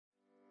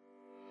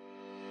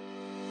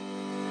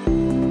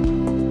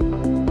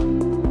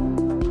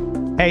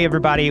Hey,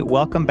 everybody.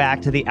 Welcome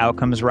back to the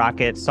Outcomes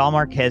Rocket. Saul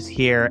Marquez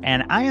here,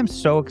 and I am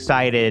so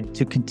excited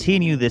to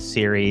continue this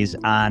series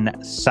on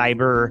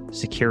cyber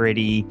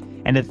security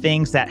and the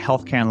things that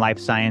healthcare and life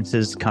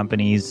sciences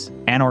companies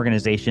and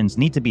organizations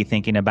need to be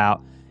thinking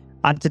about.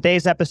 On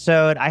today's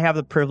episode, I have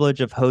the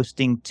privilege of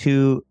hosting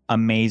two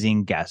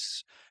amazing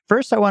guests.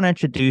 First, I want to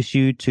introduce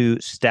you to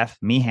Steph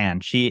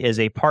Meehan. She is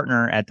a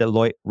partner at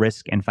Deloitte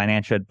Risk and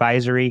Financial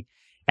Advisory,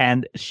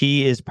 and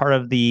she is part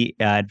of the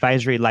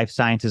advisory life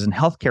sciences and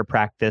healthcare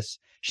practice.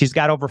 She's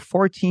got over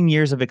 14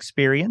 years of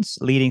experience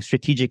leading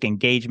strategic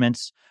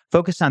engagements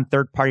focused on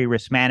third-party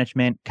risk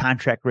management,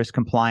 contract risk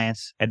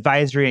compliance,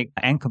 advisory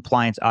and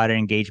compliance audit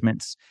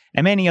engagements,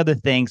 and many other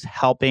things,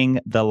 helping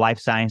the life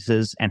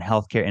sciences and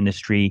healthcare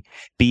industry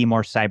be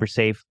more cyber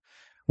safe.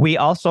 We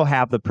also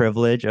have the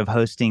privilege of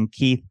hosting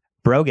Keith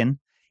Brogan.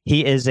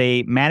 He is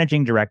a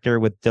managing director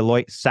with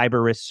Deloitte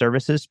Cyber Risk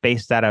Services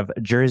based out of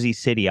Jersey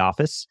City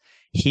office.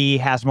 He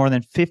has more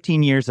than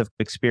 15 years of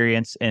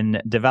experience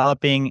in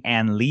developing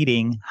and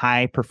leading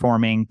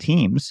high-performing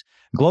teams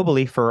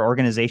globally for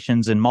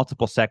organizations in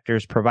multiple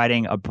sectors,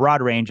 providing a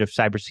broad range of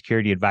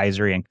cybersecurity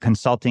advisory and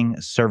consulting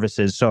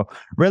services. So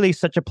really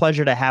such a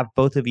pleasure to have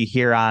both of you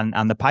here on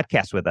the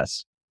podcast with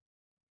us.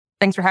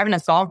 Thanks for having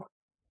us, Saul.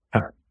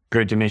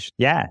 Great to meet you.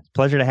 Yeah,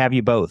 pleasure to have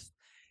you both.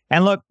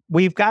 And look,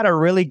 we've got a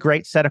really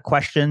great set of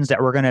questions that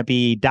we're going to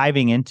be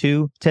diving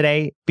into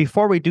today.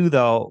 Before we do,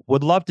 though,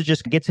 would love to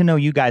just get to know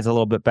you guys a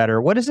little bit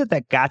better. What is it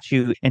that got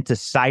you into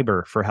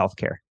cyber for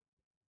healthcare?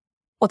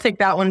 I'll take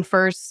that one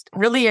first.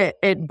 Really,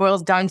 it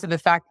boils down to the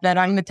fact that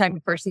I'm the type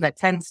of person that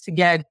tends to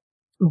get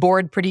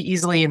bored pretty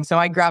easily. And so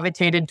I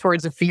gravitated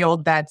towards a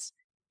field that's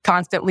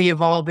constantly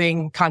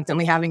evolving,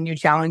 constantly having new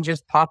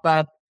challenges pop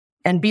up.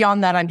 And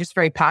beyond that, I'm just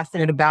very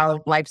passionate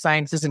about life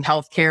sciences and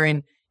healthcare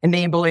and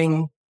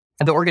enabling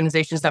the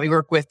organizations that we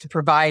work with to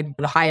provide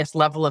the highest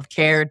level of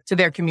care to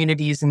their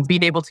communities, and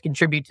being able to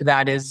contribute to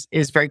that is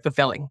very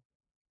fulfilling.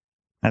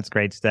 That's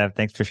great, Steph.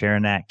 Thanks for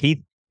sharing that.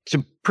 Keith? It's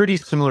a pretty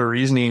similar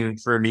reasoning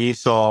for me.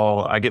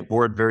 So I get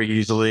bored very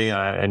easily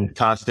and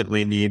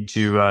constantly need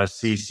to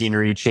see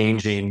scenery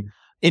changing.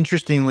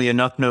 Interestingly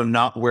enough, no,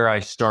 not where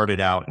I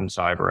started out in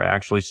cyber. I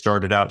actually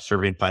started out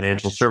serving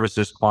financial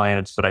services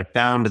clients, but I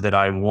found that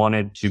I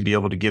wanted to be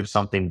able to give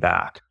something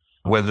back,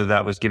 whether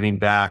that was giving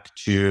back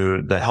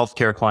to the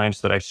healthcare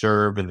clients that I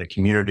serve and the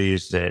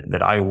communities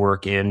that I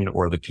work in,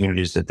 or the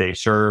communities that they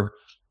serve,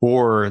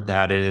 or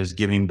that is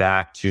giving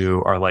back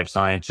to our life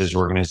sciences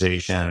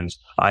organizations,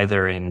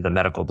 either in the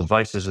medical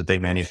devices that they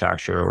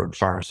manufacture or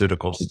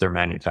pharmaceuticals that they're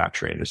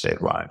manufacturing to save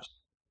lives.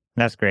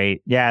 That's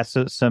great. Yeah,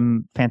 so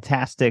some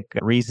fantastic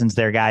reasons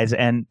there, guys.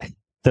 And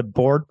the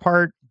board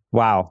part,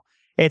 wow.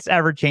 It's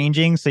ever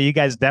changing. So you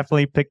guys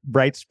definitely picked the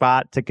right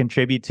spot to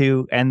contribute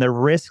to, and the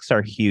risks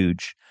are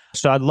huge.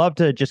 So I'd love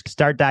to just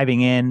start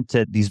diving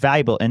into these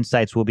valuable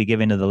insights we'll be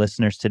giving to the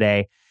listeners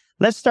today.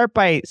 Let's start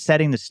by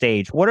setting the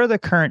stage. What are the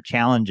current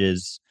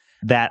challenges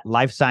that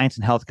life science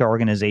and healthcare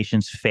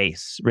organizations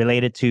face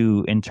related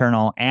to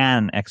internal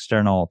and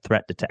external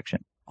threat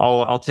detection?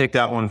 I'll take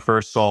that one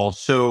first, Saul.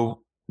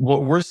 So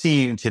what we're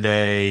seeing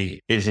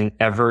today is an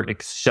ever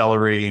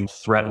accelerating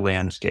threat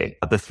landscape.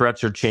 The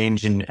threats are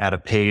changing at a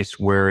pace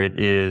where it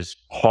is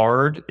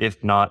hard,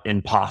 if not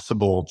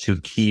impossible,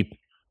 to keep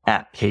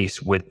at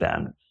pace with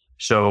them.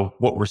 So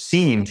what we're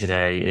seeing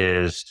today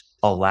is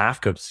a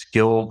lack of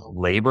skilled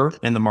labor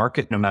in the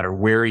market. No matter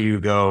where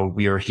you go,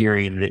 we are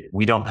hearing that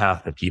we don't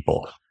have the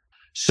people.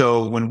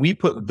 So when we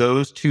put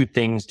those two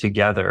things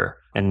together,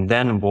 and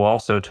then we'll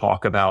also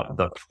talk about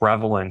the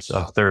prevalence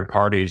of third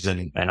parties,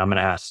 and I'm going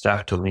to ask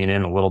Steph to lean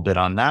in a little bit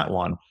on that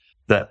one,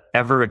 the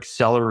ever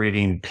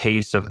accelerating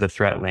pace of the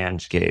threat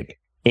landscape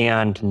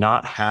and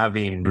not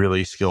having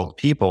really skilled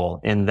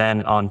people. And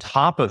then on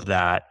top of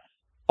that,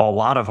 a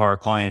lot of our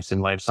clients in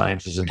life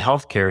sciences and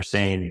healthcare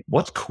saying,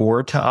 what's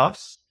core to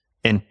us?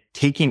 And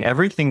taking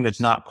everything that's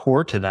not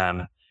core to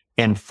them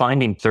and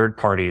finding third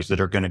parties that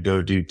are going to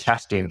go do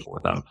testing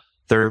for them,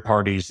 third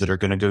parties that are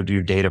going to go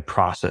do data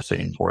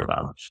processing for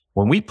them.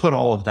 When we put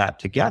all of that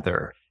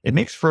together, it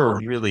makes for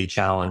a really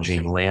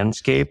challenging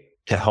landscape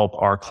to help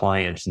our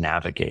clients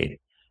navigate.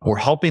 We're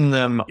helping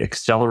them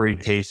accelerate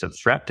pace of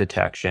threat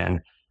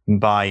detection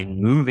by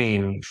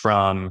moving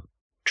from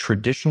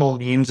traditional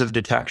means of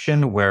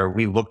detection, where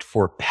we looked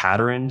for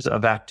patterns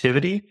of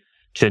activity,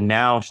 to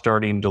now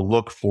starting to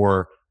look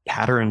for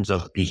patterns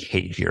of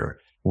behavior,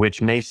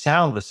 which may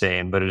sound the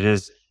same, but it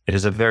is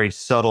a very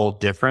subtle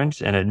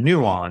difference and a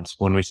nuance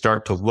when we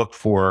start to look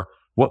for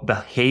what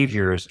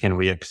behaviors can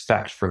we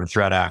expect from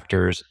threat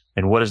actors,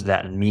 and what does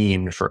that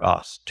mean for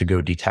us to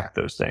go detect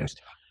those things.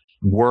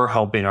 We're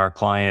helping our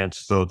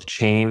clients both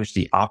change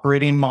the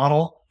operating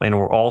model, and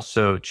we're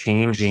also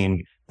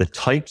changing the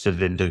types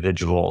of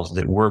individuals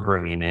that we're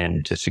bringing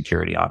in to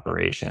security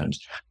operations.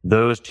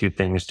 Those two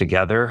things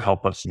together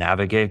help us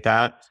navigate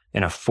that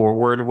in a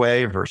forward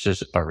way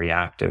versus a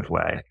reactive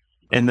way.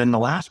 And then the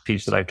last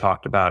piece that I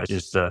talked about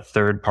is the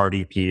third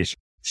party piece.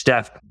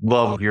 Steph,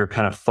 love your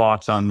kind of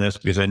thoughts on this,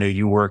 because I know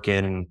you work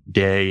in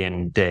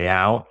day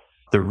out.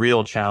 The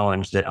real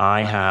challenge that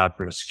I have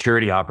from a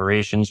security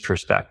operations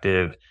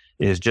perspective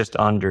is just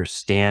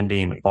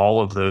understanding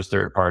all of those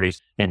third parties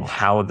and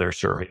how they're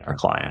serving our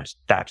clients.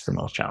 That's the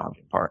most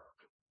challenging part.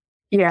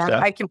 Yeah,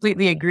 Steph? I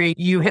completely agree.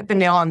 You hit the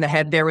nail on the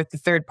head there with the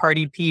third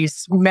party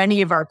piece.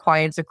 Many of our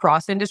clients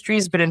across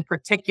industries, but in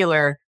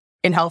particular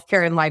in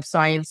healthcare and life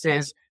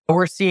sciences,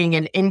 we're seeing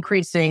an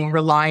increasing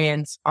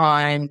reliance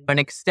on an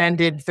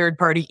extended third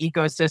party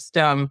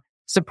ecosystem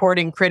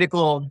supporting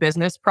critical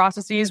business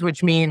processes,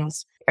 which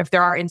means if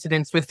there are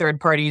incidents with third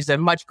parties, a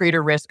much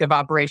greater risk of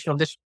operational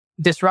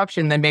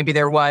disruption than maybe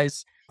there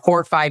was 4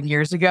 or 5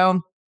 years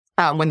ago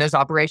when those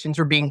operations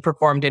were being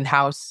performed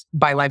in-house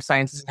by life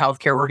sciences and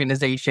healthcare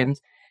organizations.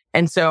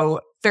 And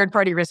so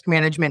third-party risk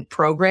management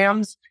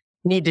programs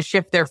need to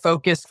shift their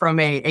focus from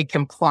a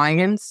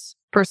compliance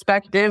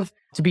perspective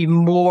to be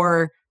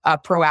more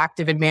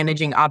proactive in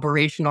managing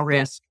operational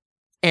risk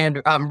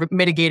and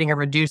mitigating or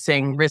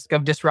reducing risk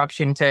of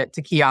disruption to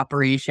key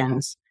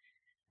operations.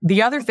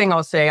 The other thing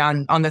I'll say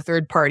on the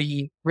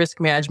third-party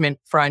risk management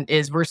front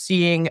is we're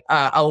seeing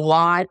a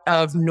lot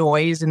of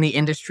noise in the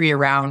industry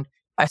around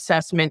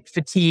assessment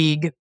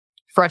fatigue,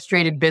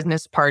 frustrated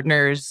business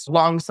partners,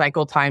 long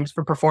cycle times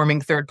for performing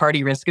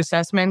third-party risk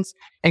assessments,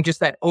 and just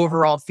that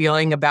overall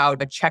feeling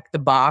about a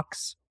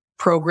check-the-box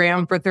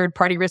program for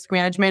third-party risk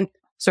management.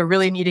 So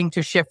really needing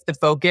to shift the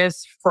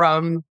focus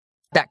from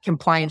that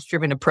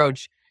compliance-driven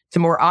approach to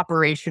more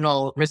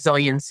operational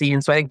resiliency.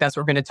 And so I think that's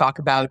what we're going to talk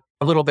about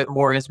a little bit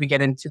more as we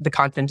get into the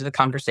content of the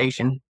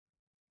conversation.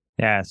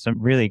 Yeah,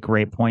 some really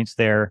great points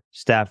there,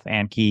 Steph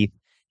and Keith.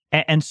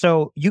 And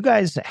so you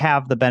guys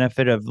have the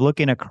benefit of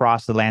looking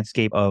across the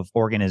landscape of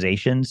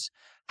organizations.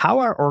 How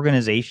are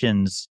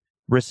organizations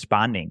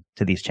responding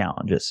to these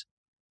challenges?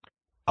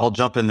 I'll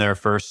jump in there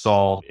first,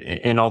 Saul,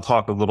 and I'll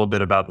talk a little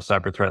bit about the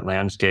cyber threat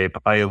landscape.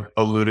 I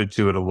alluded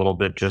to it a little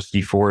bit just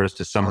before as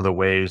to some of the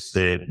ways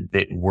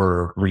that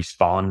we're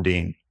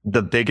responding.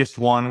 The biggest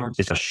one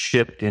is a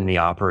shift in the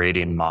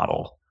operating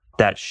model.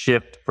 That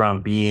shift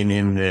from being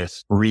in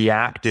this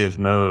reactive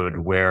mode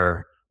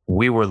where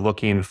we were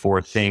looking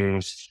for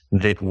things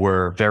that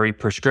were very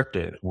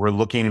prescriptive. We're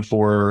looking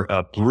for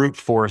a brute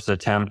force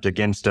attempt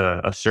against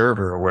a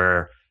server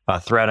where a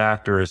threat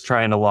actor is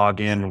trying to log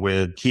in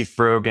with Keith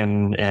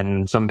Brogan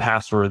and some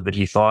password that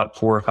he thought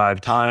 4 or 5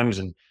 times.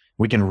 And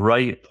we can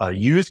write a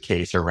use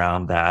case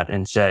around that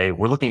and say,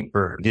 we're looking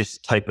for this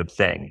type of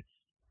thing,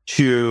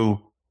 to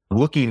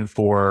looking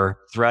for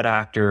threat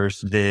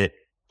actors that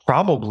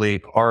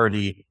probably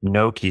already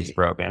know Keith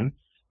Brogan.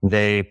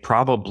 They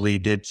probably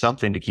did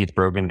something to Keith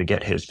Brogan to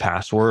get his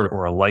password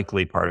or a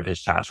likely part of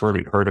his password.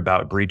 We've heard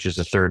about breaches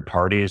of third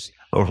parties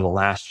over the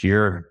last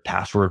year,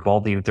 password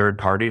vaulting third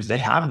parties. They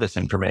have this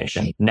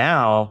information.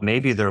 Now,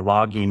 maybe they're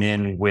logging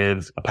in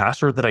with a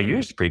password that I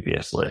used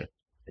previously.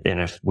 And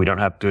if we don't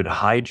have good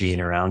hygiene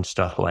around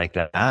stuff like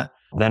that,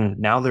 then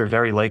now they're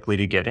very likely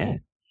to get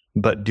in.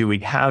 But do we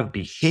have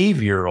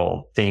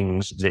behavioral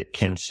things that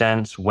can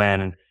sense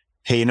when,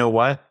 hey, you know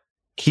what?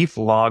 Keith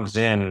logs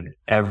in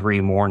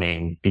every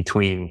morning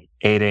between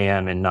 8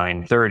 a.m. and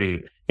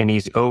 9:30, and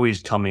he's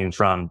always coming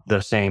from the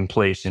same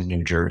place in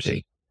New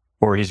Jersey,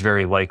 or he's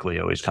very likely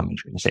always coming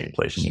from the same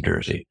place in New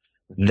Jersey.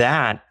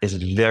 That is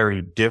a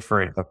very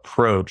different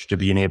approach to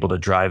being able to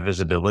drive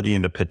visibility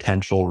into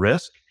potential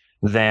risk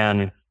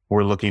than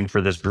we're looking for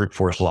this brute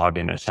force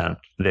login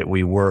attempt that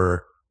we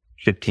were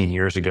 15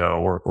 years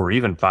ago, or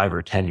even 5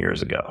 or 10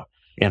 years ago.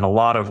 And a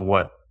lot of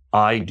what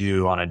I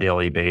do on a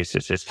daily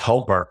basis is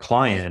help our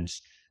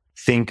clients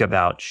think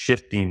about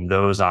shifting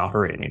those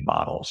operating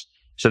models.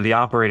 So the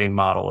operating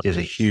model is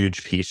a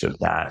huge piece of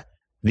that.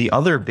 The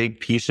other big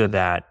piece of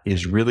that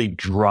is really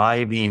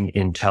driving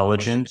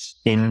intelligence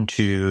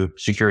into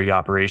security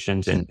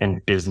operations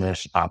and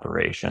business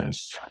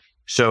operations.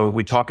 So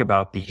we talk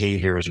about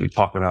behaviors, we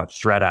talk about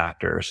threat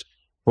actors.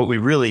 What we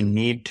really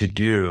need to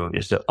do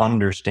is to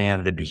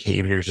understand the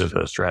behaviors of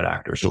those threat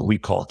actors, what we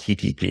call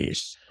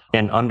TTPs,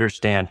 and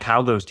understand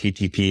how those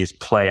TTPs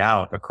play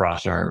out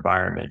across our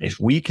environment. If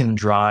we can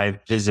drive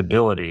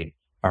visibility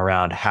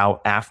around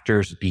how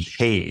actors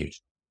behave,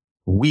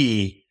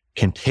 we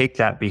can take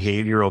that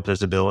behavioral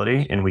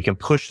visibility and we can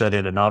push that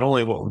into not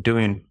only what we're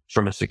doing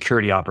from a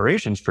security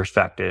operations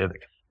perspective,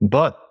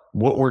 but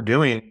what we're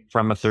doing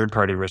from a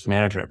third-party risk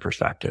management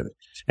perspective.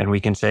 And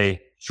we can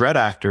say threat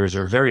actors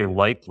are very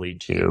likely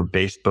to,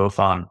 based both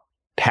on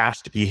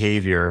past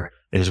behavior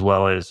as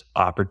well as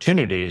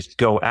opportunities,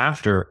 go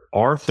after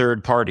our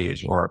third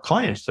parties or our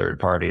clients' third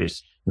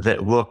parties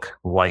that look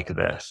like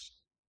this.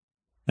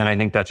 And I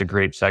think that's a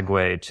great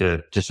segue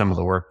to some of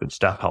the work that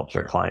Steph helps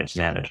our clients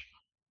manage.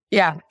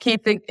 Yeah,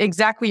 Keith,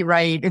 exactly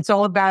right. It's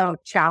all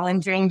about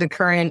challenging the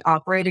current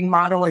operating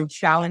model and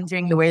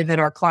challenging the way that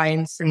our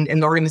clients and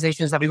the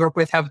organizations that we work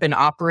with have been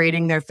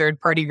operating their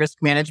third-party risk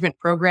management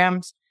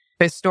programs.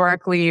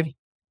 Historically,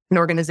 an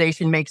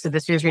organization makes a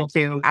decision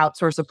to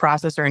outsource a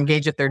process or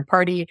engage a third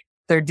party.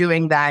 They're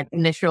doing that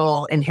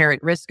initial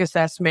inherent risk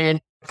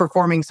assessment.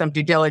 performing some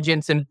due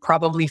diligence and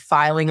probably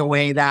filing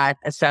away that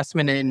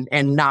assessment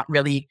and not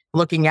really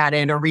looking at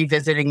it or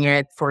revisiting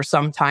it for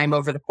some time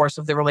over the course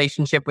of the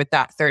relationship with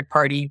that third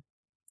party.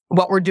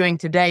 What we're doing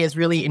today is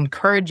really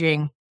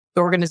encouraging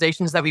the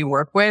organizations that we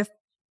work with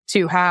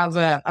to have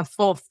a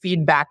full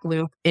feedback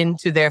loop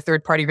into their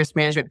third-party risk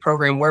management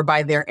program,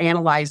 whereby they're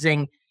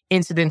analyzing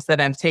incidents that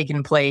have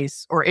taken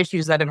place or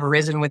issues that have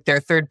arisen with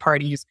their third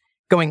parties,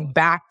 going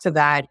back to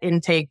that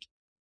intake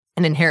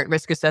and inherent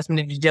risk assessment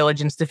and due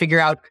diligence to figure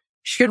out,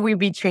 should we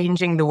be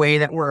changing the way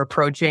that we're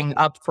approaching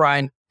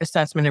upfront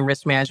assessment and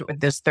risk management with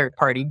this third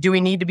party? Do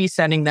we need to be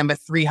sending them a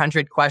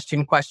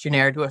 300-question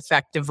questionnaire to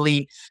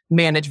effectively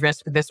manage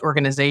risk with this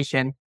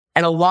organization?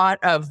 And a lot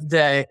of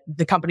the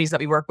companies that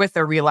we work with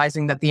are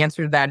realizing that the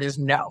answer to that is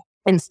no.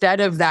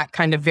 Instead of that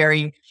kind of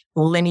very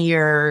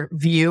linear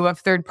view of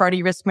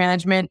third-party risk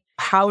management,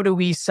 how do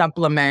we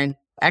supplement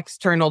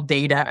external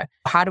data?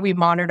 How do we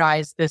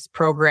modernize this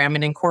program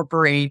and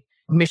incorporate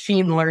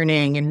machine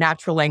learning and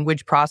natural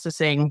language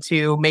processing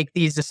to make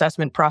these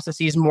assessment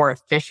processes more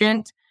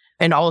efficient,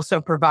 and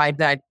also provide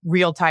that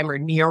real-time or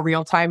near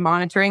real-time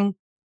monitoring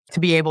to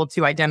be able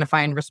to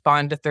identify and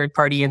respond to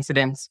third-party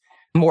incidents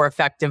more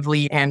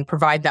effectively and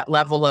provide that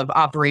level of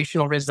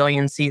operational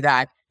resiliency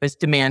that is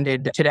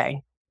demanded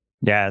today.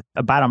 Yeah.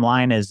 The bottom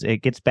line is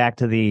it gets back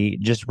to the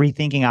just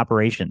rethinking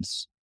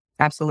operations.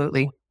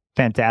 Absolutely.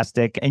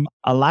 Fantastic. And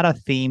a lot of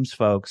themes,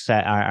 folks,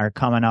 that are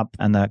coming up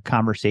in the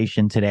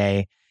conversation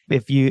today.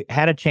 If you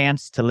had a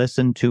chance to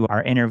listen to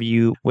our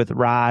interview with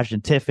Raj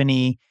and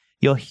Tiffany,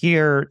 you'll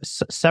hear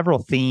several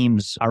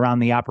themes around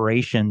the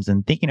operations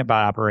and thinking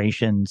about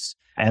operations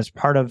as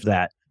part of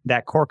that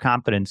core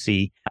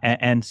competency.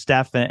 And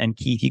Steph and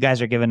Keith, you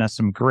guys are giving us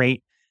some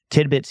great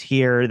tidbits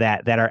here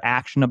that are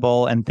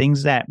actionable and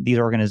things that these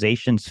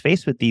organizations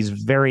face with these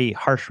very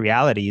harsh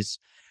realities.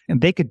 And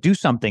they could do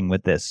something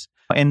with this.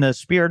 In the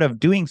spirit of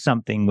doing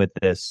something with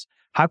this,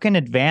 how can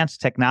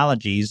advanced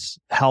technologies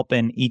help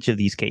in each of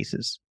these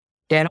cases?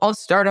 And I'll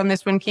start on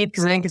this one, Keith,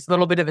 because I think it's a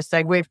little bit of a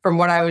segue from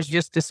what I was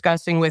just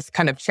discussing with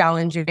kind of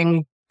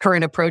challenging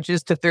current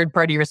approaches to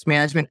third-party risk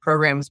management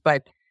programs.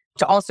 But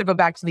to also go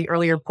back to the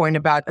earlier point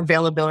about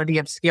availability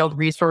of skilled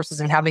resources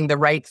and having the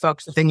right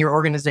folks within your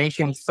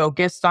organization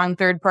focused on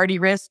third-party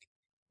risk,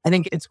 I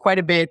think it's quite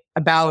a bit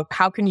about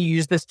how can you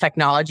use this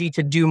technology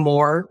to do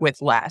more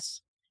with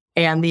less.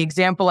 And the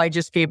example I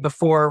just gave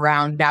before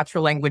around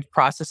natural language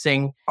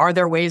processing, are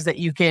there ways that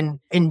you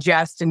can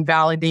ingest and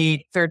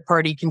validate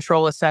third-party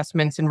control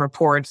assessments and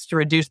reports to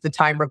reduce the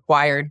time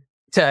required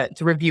to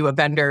review a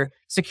vendor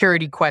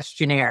security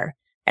questionnaire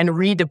and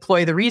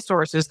redeploy the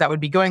resources that would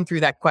be going through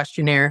that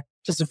questionnaire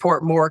to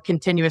support more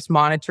continuous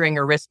monitoring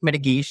or risk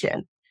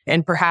mitigation?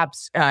 And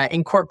perhaps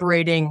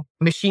incorporating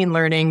machine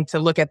learning to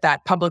look at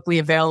that publicly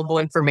available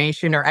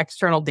information or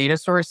external data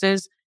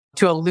sources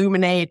to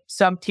illuminate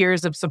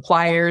sub-tiers of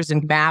suppliers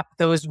and map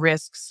those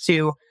risks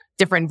to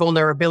different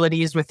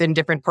vulnerabilities within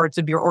different parts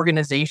of your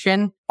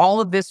organization. All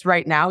of this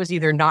right now is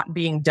either not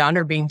being done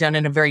or being done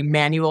in a very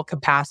manual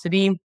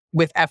capacity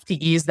with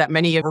FTEs that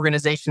many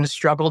organizations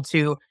struggle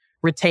to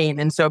retain.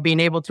 And so being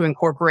able to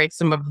incorporate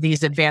some of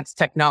these advanced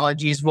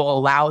technologies will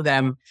allow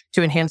them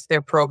to enhance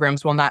their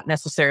programs while not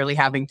necessarily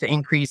having to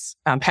increase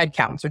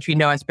headcounts, which we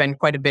know has been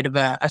quite a bit of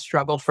a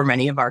struggle for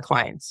many of our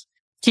clients.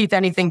 Keith,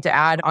 anything to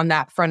add on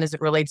that front as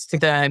it relates to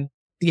the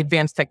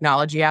advanced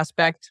technology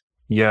aspect?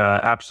 Yeah,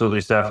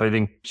 absolutely, Steph. I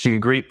think some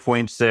great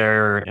points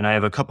there. And I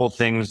have a couple of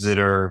things that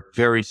are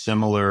very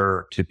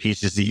similar to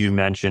pieces that you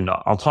mentioned.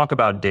 I'll talk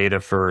about data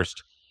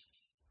first.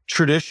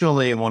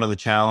 Traditionally, one of the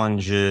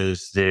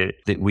challenges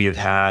that we have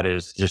had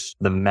is just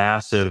the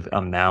massive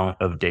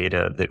amount of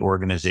data that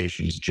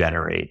organizations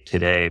generate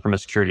today from a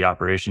security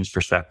operations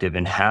perspective,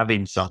 and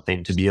having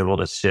something to be able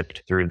to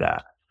sift through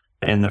that.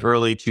 In the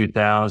early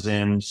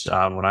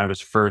 2000s, when I was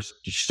first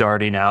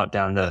starting out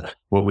down the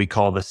what we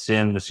call the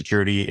SIEM, the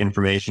Security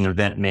Information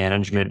Event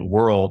Management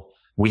world,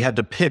 we had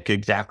to pick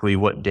exactly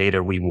what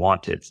data we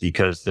wanted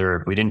because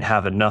we didn't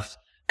have enough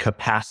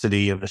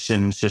capacity of the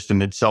SIEM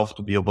system itself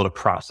to be able to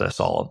process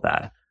all of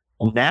that.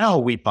 Now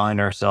we find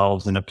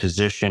ourselves in a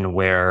position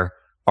where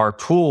our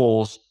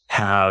tools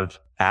have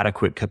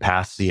adequate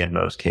capacity in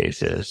most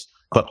cases,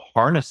 but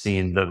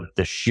harnessing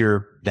the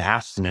sheer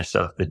vastness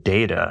of the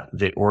data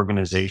that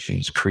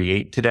organizations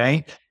create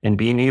today and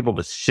being able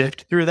to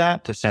sift through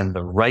that to send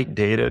the right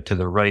data to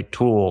the right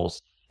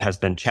tools has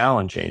been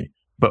challenging.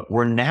 But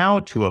we're now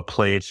to a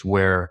place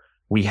where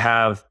we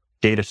have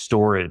data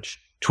storage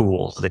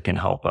tools that can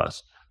help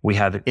us. We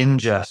have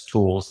ingest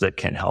tools that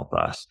can help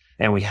us.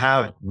 And we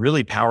have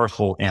really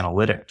powerful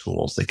analytic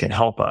tools that can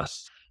help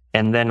us.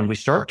 And then we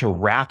start to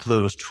wrap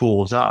those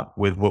tools up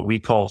with what we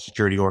call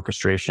security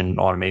orchestration,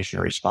 automation,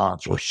 and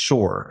response, or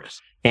SOAR.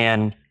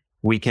 And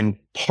we can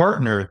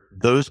partner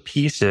those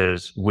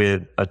pieces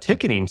with a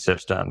ticketing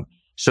system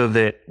so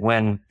that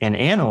when an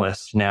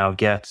analyst now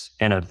gets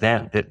an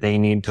event that they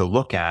need to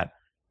look at,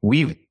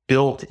 we've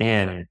built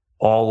in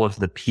all of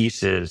the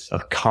pieces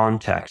of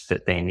context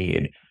that they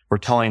need. We're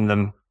telling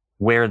them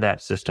where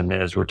that system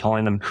is. We're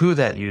telling them who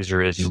that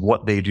user is and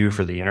what they do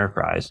for the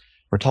enterprise.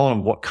 We're telling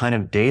them what kind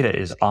of data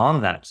is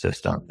on that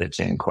system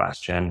that's in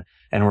question.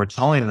 And we're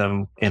telling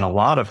them, in a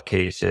lot of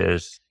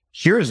cases,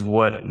 here's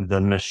what the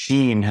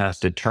machine has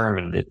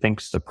determined it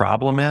thinks the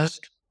problem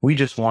is. We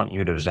just want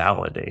you to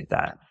validate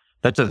that.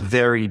 That's a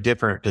very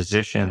different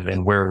position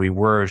than where we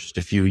were just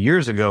a few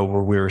years ago,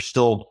 where we were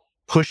still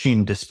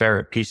pushing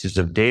disparate pieces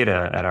of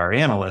data at our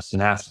analysts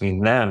and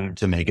asking them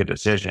to make a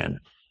decision.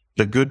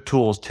 The good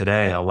tools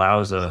today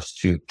allows us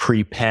to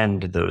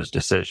prepend those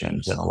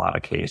decisions in a lot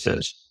of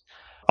cases.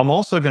 I'm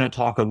also going to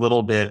talk a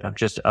little bit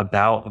just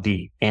about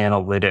the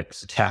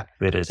analytics tech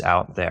that is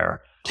out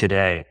there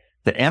today.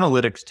 The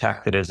analytics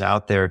tech that is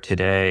out there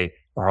today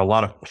are a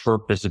lot of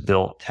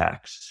purpose-built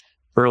techs.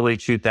 Early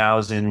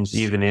 2000s,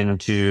 even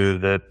into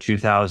the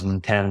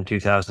 2010,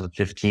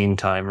 2015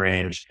 time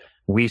range,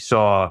 we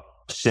saw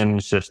SIM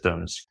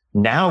systems.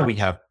 Now we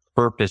have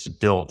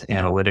purpose-built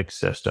analytics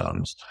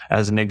systems.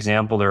 As an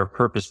example, there are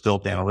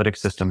purpose-built analytics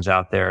systems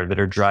out there that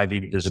are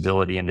driving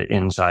visibility into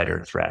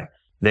insider threat.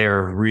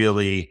 They're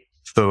really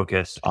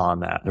focused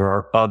on that. There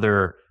are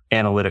other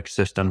analytics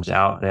systems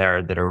out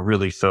there that are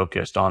really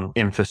focused on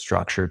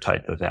infrastructure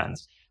type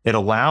events. It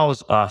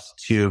allows us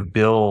to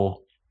build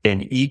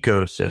an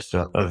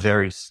ecosystem of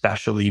very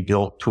specially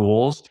built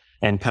tools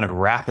and kind of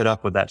wrap it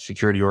up with that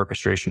security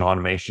orchestration,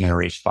 automation, and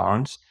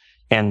response,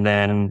 and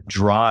then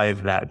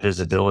drive that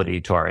visibility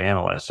to our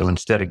analysts. So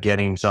instead of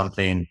getting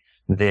something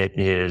that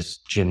is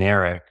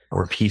generic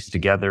or pieced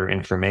together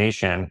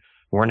information,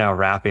 we're now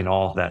wrapping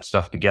all of that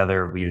stuff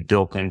together. We've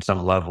built in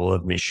some level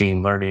of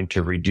machine learning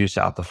to reduce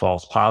out the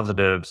false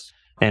positives.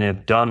 And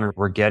if done,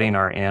 we're getting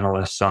our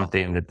analysts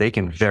something that they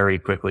can very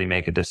quickly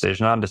make a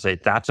decision on to say,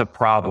 that's a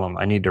problem.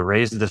 I need to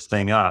raise this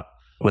thing up.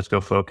 Let's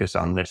go focus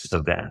on this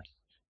event.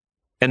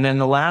 And then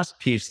the last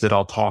piece that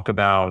I'll talk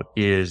about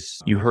is,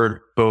 you heard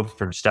both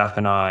from Steph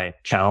and I,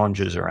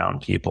 challenges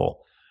around people.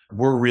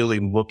 We're really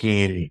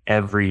looking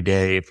every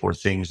day for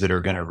things that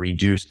are going to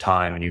reduce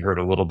time. And you heard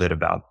a little bit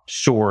about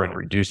SOAR and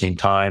reducing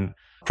time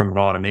from an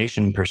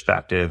automation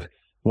perspective.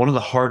 One of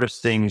the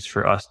hardest things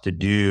for us to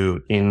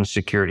do in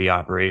security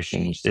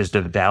operations is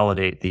to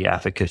validate the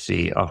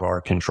efficacy of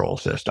our control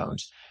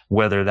systems,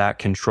 whether that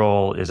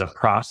control is a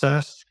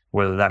process,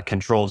 whether that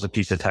control is a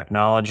piece of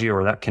technology,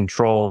 or that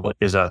control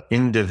is an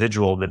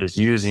individual that is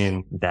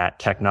using that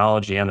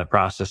technology and the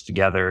process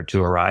together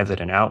to arrive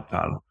at an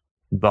outcome.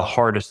 The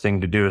hardest thing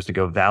to do is to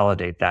go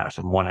validate that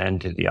from one end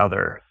to the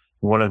other.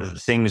 One of the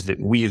things that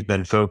we've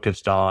been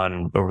focused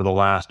on over the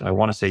last, I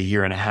want to say,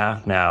 year and a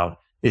half now,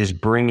 is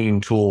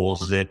bringing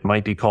tools that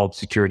might be called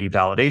security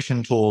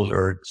validation tools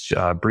or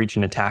breach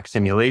and attack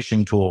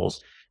simulation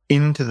tools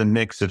into the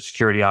mix of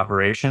security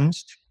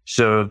operations,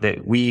 so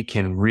that we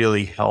can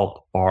really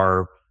help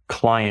our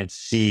clients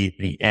see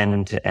the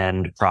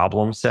end-to-end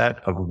problem set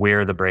of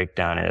where the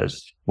breakdown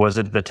is. Was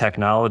it the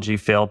technology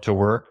failed to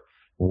work?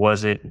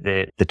 Was it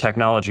that the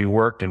technology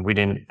worked and we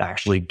didn't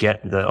actually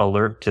get the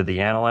alert to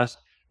the analyst?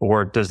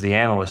 Or does the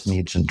analyst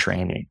need some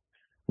training?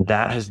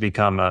 That has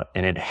become an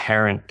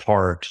inherent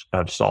part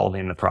of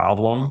solving the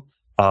problem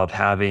of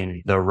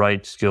having the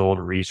right skilled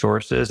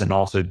resources and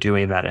also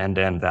doing that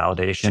end-to-end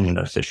validation in an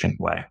efficient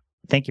way.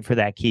 Thank you for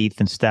that, Keith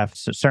and Steph.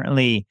 So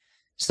certainly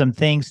some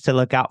things to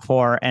look out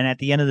for. And at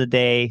the end of the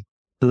day,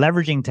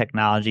 leveraging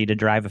technology to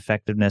drive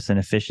effectiveness and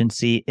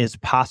efficiency is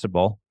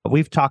possible.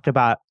 We've talked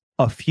about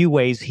a few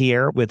ways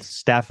here with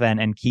Steph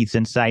and Keith's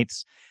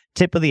insights.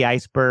 Tip of the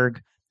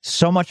iceberg,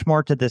 so much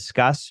more to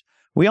discuss.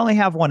 We only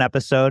have one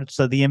episode,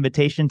 so the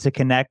invitation to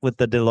connect with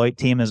the Deloitte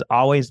team is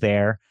always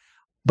there.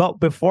 But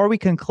before we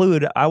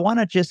conclude, I want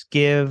to just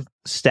give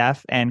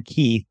Steph and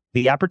Keith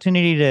the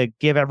opportunity to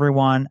give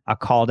everyone a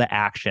call to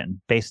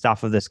action based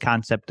off of this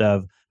concept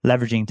of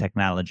leveraging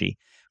technology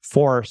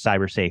for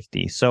cyber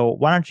safety. So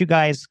why don't you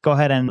guys go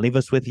ahead and leave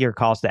us with your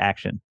calls to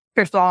action?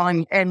 First of all,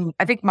 and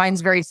I think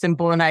mine's very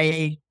simple, and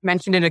I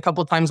mentioned it a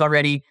couple of times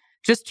already,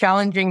 just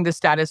challenging the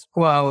status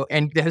quo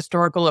and the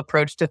historical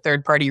approach to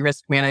third-party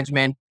risk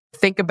management.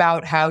 Think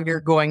about how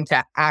you're going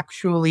to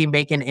actually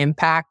make an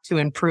impact to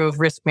improve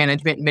risk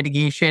management and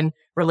mitigation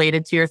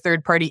related to your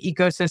third-party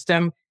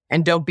ecosystem,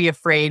 and don't be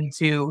afraid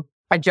to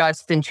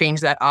adjust and change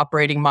that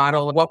operating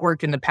model. What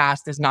worked in the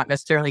past is not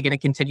necessarily going to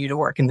continue to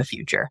work in the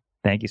future.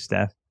 Thank you,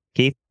 Steph.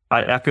 Keith?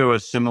 I echo a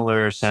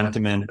similar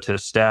sentiment to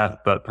Steph,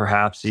 but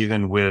perhaps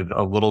even with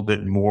a little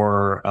bit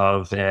more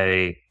of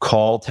a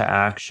call to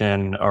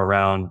action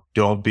around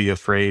don't be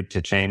afraid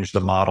to change the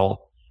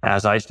model.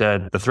 As I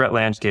said, the threat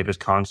landscape is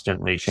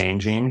constantly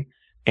changing,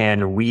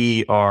 and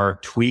we are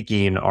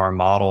tweaking our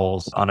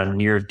models on a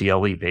near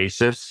daily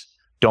basis.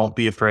 Don't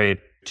be afraid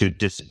to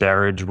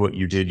disparage what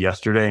you did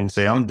yesterday and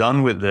say, I'm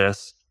done with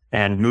this,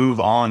 and move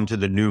on to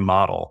the new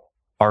model.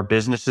 Our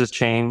businesses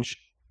change,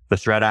 the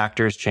threat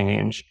actors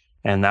change,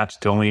 and that's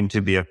going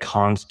to be a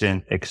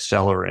constant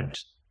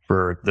accelerant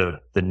for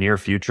the near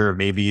future,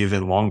 maybe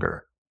even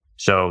longer.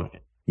 So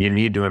you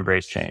need to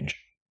embrace change.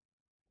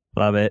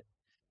 Love it.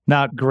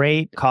 Now,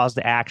 great calls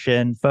to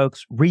action.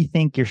 Folks,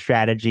 rethink your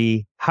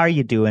strategy, How are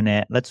you doing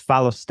it? Let's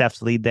follow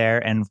Steph's lead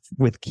there. And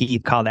with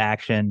Keith, call to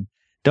action.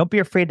 Don't be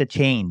afraid to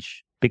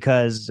change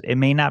because it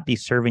may not be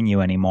serving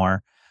you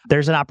anymore.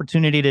 There's an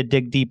opportunity to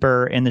dig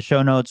deeper in the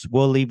show notes.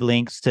 We'll leave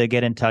links to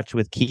get in touch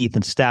with Keith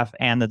and Steph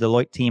and the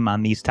Deloitte team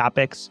on these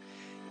topics.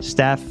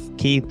 Steph,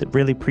 Keith,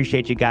 really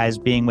appreciate you guys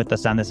being with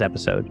us on this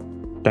episode.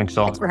 Thanks,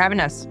 all. Thanks for having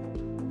us.